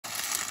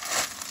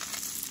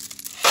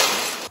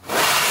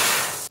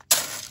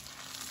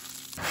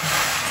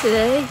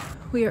Today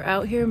we are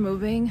out here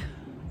moving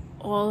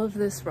all of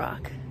this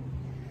rock.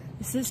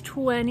 This is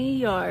 20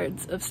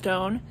 yards of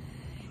stone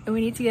and we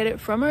need to get it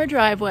from our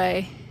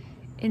driveway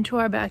into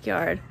our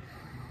backyard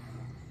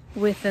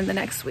within the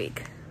next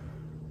week.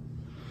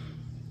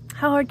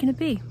 How hard can it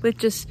be with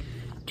just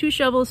 2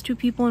 shovels, 2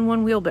 people, and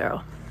 1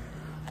 wheelbarrow?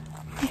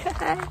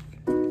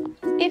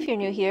 If you're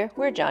new here,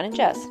 we're John and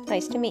Jess.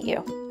 Nice to meet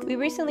you. We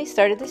recently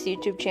started this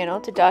YouTube channel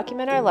to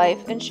document our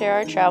life and share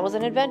our travels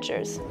and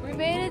adventures. We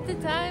made it to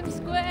Times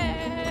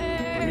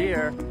Square! We're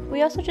here.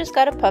 We also just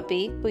got a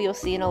puppy, who you'll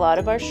see in a lot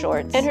of our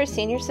shorts, and her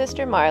senior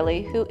sister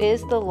Marley, who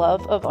is the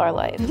love of our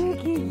life. Look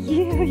at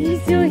you,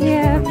 he's so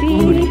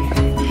happy.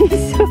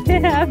 He's so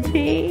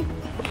happy.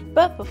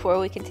 But before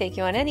we can take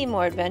you on any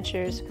more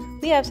adventures,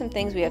 we have some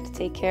things we have to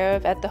take care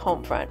of at the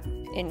home front,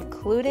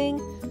 including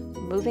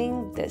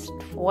moving this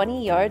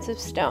 20 yards of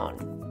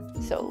stone.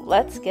 So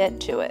let's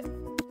get to it.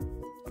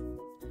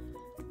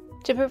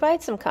 To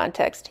provide some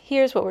context,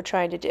 here's what we're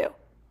trying to do.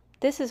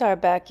 This is our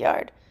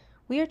backyard.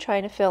 We are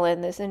trying to fill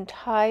in this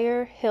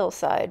entire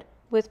hillside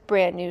with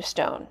brand new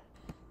stone.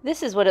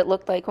 This is what it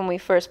looked like when we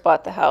first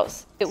bought the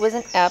house. It was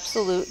an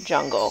absolute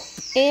jungle.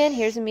 And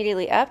here's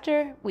immediately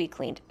after we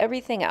cleaned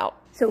everything out.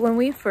 So when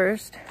we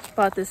first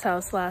bought this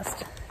house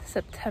last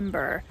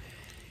September,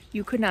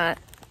 you could not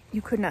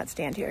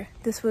stand here.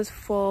 This was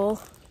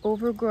full,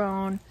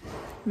 overgrown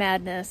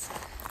madness.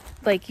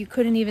 Like you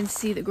couldn't even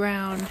see the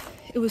ground.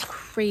 It was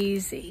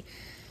crazy.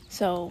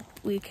 So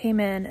we came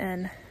in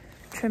and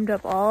trimmed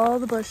up all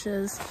the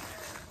bushes,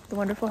 with the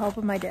wonderful help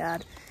of my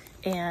dad,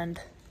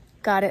 and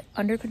got it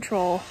under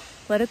control,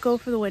 let it go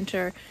for the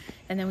winter.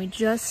 And then we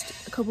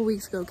just a couple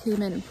weeks ago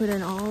came in and put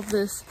in all of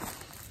this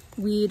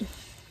weed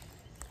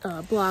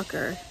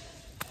blocker,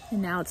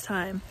 and now it's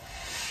time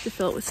to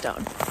fill it with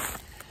stone.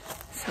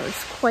 So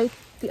it's quite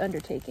the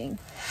undertaking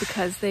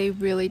because they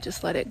really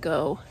just let it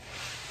go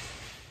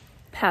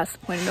past the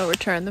point of no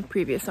return, the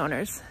previous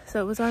owners.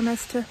 So it was our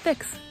mess to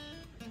fix.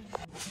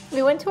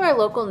 We went to our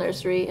local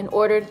nursery and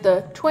ordered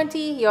the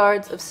 20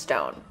 yards of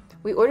stone.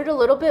 We ordered a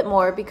little bit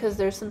more because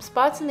there's some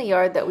spots in the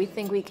yard that we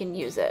think we can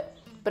use it.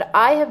 But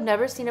I have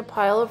never seen a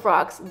pile of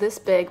rocks this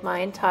big my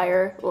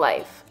entire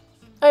life.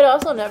 I'd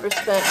also never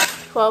spent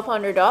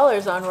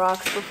 $1,200 on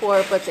rocks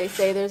before, but they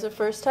say there's a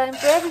first time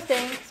for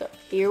everything, so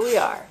here we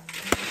are.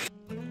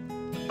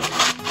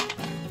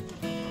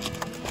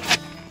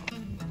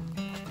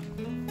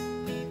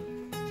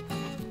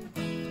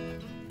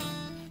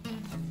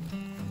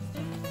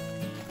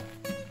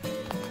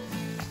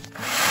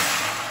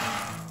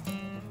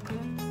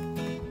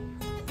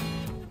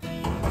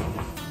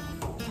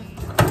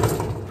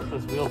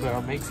 This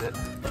wheelbarrow makes it.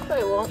 But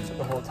it won't.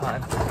 The whole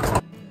time.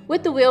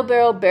 With the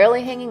wheelbarrow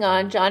barely hanging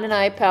on, John and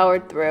I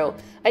powered through.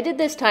 I did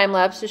this time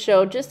lapse to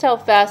show just how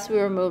fast we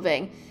were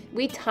moving.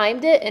 We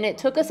timed it and it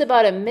took us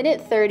about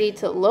 1:30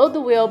 to load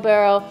the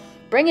wheelbarrow,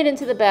 bring it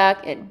into the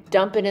back, and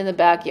dump it in the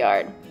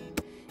backyard.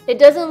 It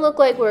doesn't look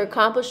like we're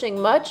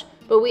accomplishing much,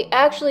 but we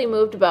actually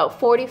moved about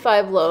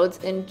 45 loads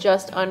in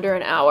just under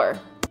an hour.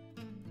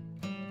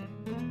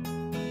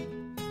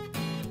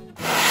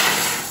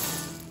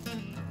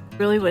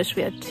 Really wish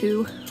we had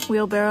 2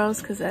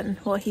 wheelbarrows because then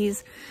while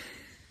he's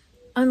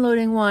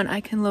unloading one, I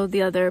can load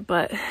the other,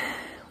 but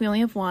we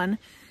only have one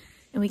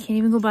and we can't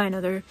even go buy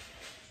another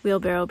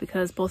wheelbarrow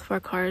because both of our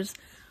cars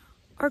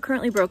are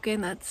currently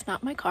broken. That's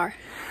not my car.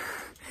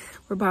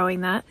 We're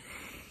borrowing that.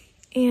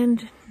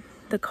 And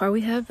the car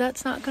we have,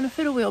 that's not gonna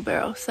fit a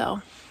wheelbarrow.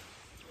 So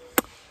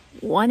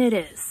one it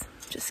is.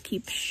 Just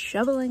keep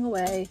shoveling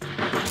away.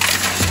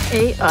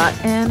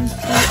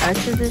 A-R-M-P-R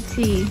to the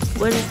T.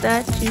 What is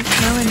that? You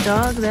smelling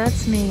dog?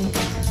 That's me.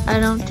 I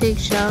don't take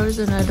showers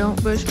and I don't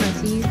brush my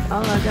teeth.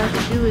 All I got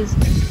to do is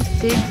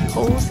dig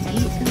holes,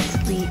 eat, and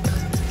sleep.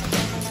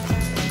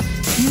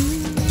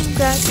 You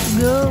got to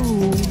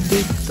go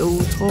dig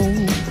those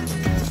holes.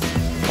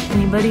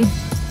 Anybody?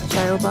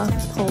 Shia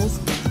holes?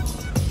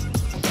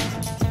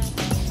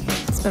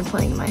 It's been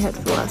playing in my head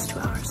for the last 2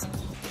 hours.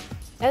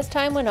 As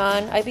time went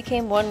on, I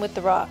became one with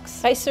the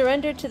rocks. I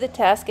surrendered to the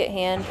task at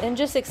hand and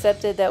just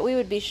accepted that we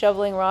would be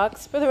shoveling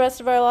rocks for the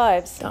rest of our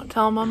lives. Don't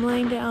tell them I'm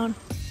laying down.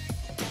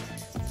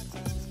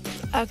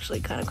 It's actually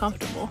kind of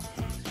comfortable.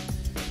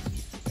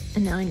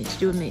 And now I need to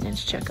do a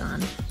maintenance check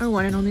on our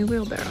one and only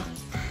wheelbarrow.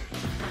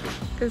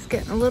 It's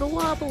getting a little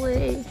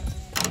wobbly.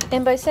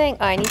 And by saying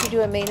I need to do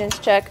a maintenance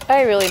check,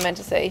 I really meant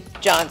to say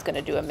John's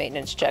gonna do a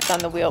maintenance check on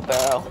the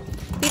wheelbarrow.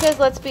 Because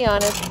let's be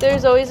honest,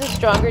 there's always a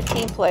stronger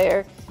team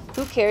player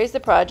who carries the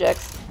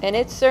projects, and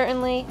it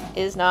certainly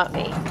is not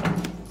me.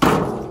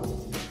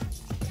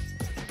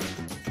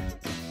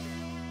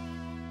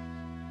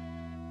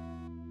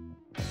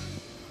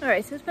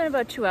 Alright, so it's been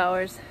about 2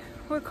 hours.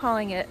 We're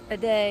calling it a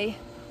day.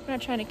 We're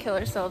not trying to kill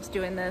ourselves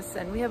doing this,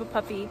 and we have a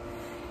puppy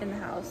in the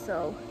house,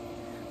 so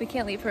we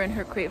can't leave her in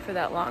her crate for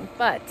that long.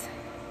 But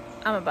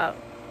I'm about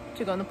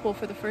to go in the pool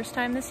for the first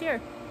time this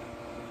year.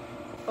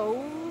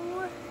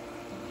 Oh,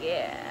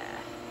 yeah.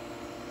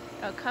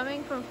 Now,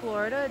 coming from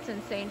Florida, it's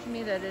insane to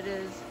me that it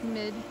is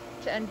mid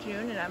to end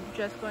June and I'm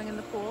just going in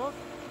the pool.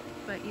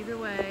 But either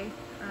way,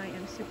 I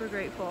am super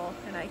grateful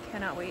and I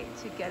cannot wait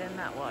to get in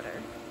that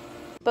water.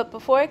 But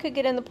before I could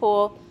get in the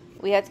pool,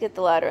 we had to get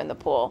the ladder in the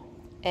pool.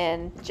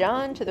 And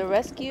John to the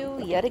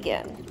rescue yet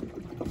again.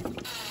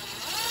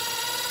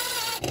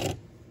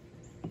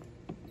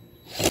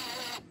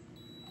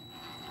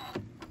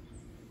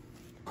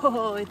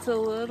 Oh, it's a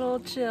little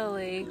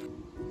chilly.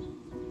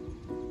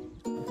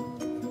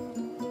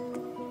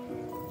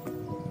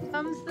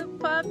 Comes the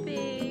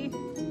puppy.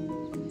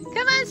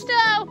 Come on,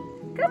 Stowe!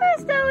 Come on,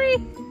 Stoey!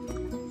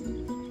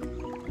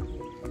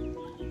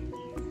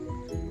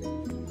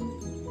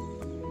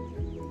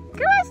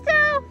 Come on,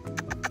 Stowe!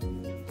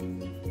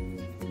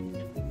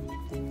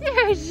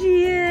 There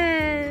she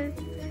is!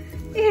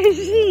 There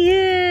she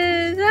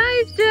is!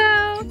 Hi,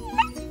 Stowe!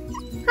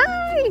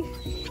 Hi!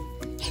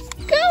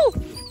 Go!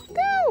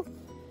 Go!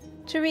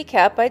 To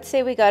recap, I'd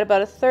say we got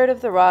about a third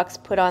of the rocks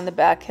put on the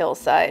back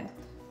hillside.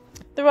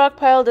 The rock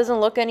pile doesn't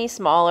look any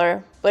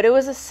smaller, but it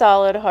was a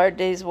solid, hard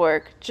day's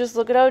work. Just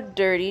look at how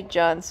dirty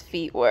John's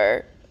feet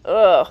were.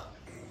 Ugh.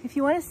 If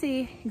you want to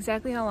see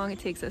exactly how long it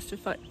takes us to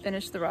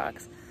finish the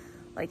rocks,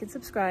 like and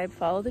subscribe,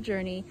 follow the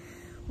journey.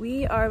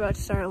 We are about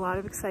to start a lot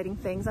of exciting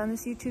things on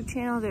this YouTube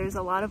channel. There's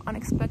a lot of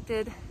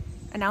unexpected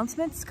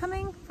announcements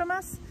coming from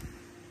us,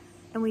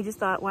 and we just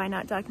thought, why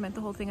not document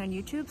the whole thing on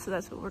YouTube? So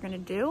that's what we're gonna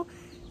do.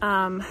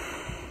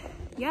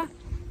 Yeah,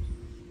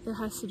 it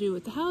has to do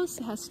with the house,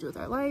 it has to do with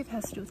our life, it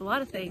has to do with a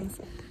lot of things.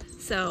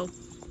 So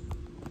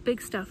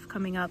big stuff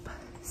coming up.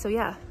 So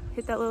yeah,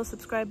 hit that little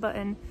subscribe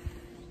button,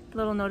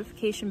 little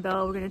notification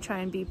bell. We're gonna try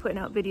and be putting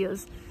out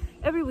videos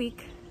every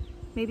week,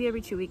 maybe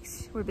every 2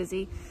 weeks. We're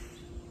busy,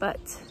 but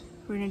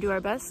we're gonna do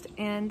our best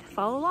and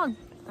follow along.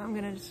 I'm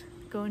gonna just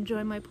go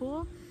enjoy my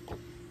pool.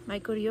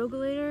 Might go to yoga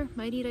later,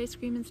 might eat ice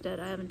cream instead.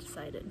 I haven't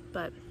decided,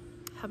 but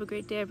have a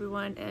great day,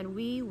 everyone, and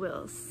we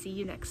will see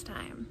you next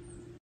time.